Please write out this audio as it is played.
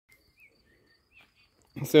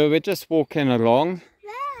So we're just walking along.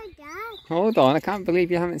 There, Dad. Hold on, I can't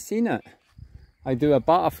believe you haven't seen it. I do a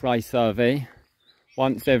butterfly survey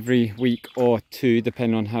once every week or two,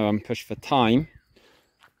 depending on how I'm pushed for time.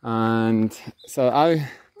 And so our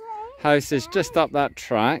house is just up that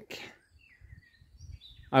track.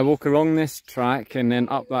 I walk along this track and then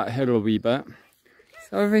up that hill a wee bit.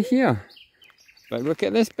 It's over here. But look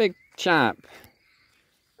at this big chap.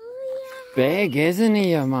 Big, isn't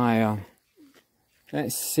he, Amaya?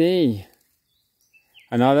 Let's see.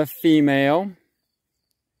 Another female.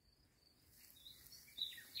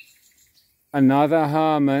 Another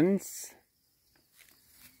Herman's.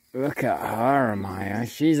 Look at her, Amaya.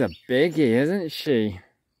 She's a biggie, isn't she?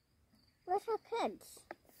 Where's her kids?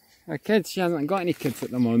 Her kids, she hasn't got any kids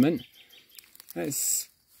at the moment. Let's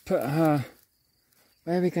put her...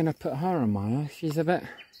 Where are we going to put her, Amaya? She's a bit...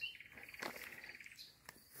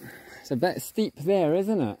 It's a bit steep there,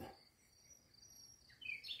 isn't it?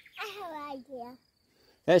 I have an idea.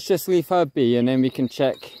 Let's just leave her be and then we can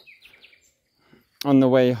check on the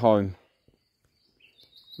way home.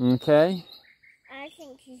 Okay? I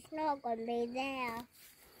think she's not going to be there.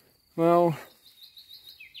 Well,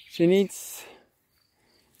 she needs...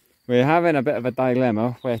 We're having a bit of a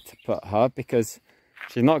dilemma where to put her because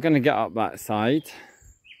she's not going to get up that side.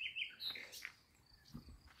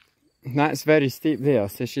 That's very steep there,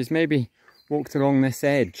 so she's maybe walked along this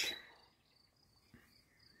edge.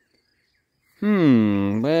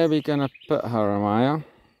 Where are we going to put her, Amaya?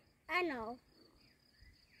 I know.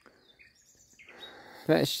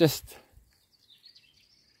 Let's just...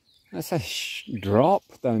 That's a drop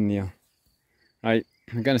down there. Right,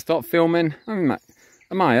 I'm going to stop filming.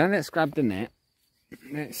 Amaya, let's grab the net.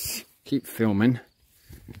 Let's keep filming.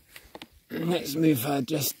 Let's move her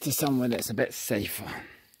just to somewhere that's a bit safer. Come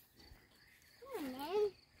on,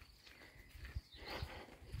 then.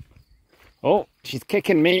 Oh, she's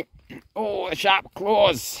kicking me. Oh, the sharp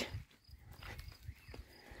claws.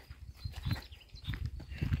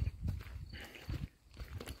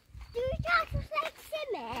 Do turtles like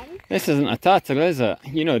swimming? This isn't a turtle, is it?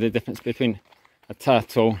 You know the difference between a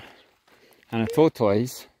turtle and a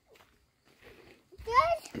tortoise. Does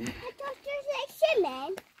a turtle like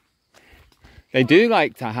swimming? They do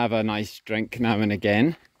like to have a nice drink now and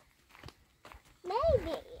again.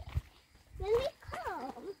 Maybe. When we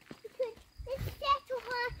come, we could just settle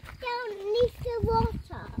her down beneath the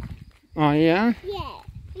water. Oh yeah? Yeah,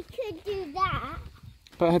 we could do that.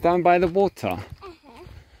 Put her down by the water. Uh-huh.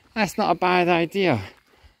 That's not a bad idea.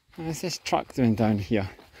 What's this truck doing down here?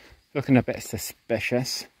 Looking a bit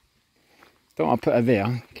suspicious. Don't want to put her there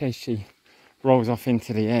in case she rolls off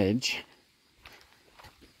into the edge.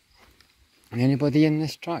 Anybody in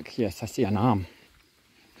this truck? Yes, I see an arm.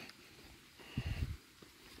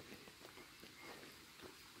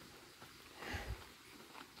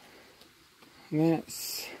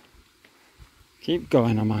 Let's keep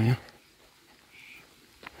going, Amaya.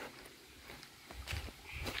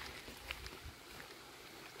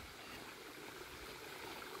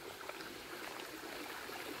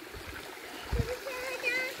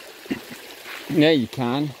 Yeah, you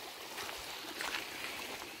can.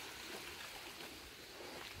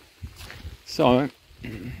 So,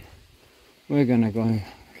 we're going to go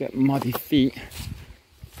get muddy feet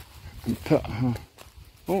and put her...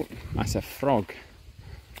 Oh, that's a frog.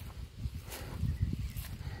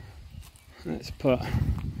 Let's put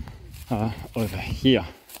her over here.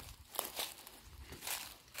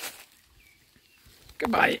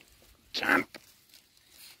 Goodbye, champ.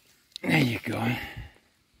 There you go.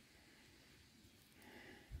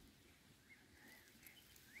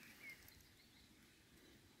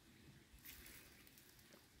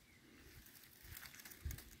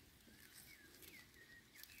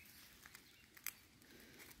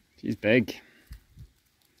 She's big.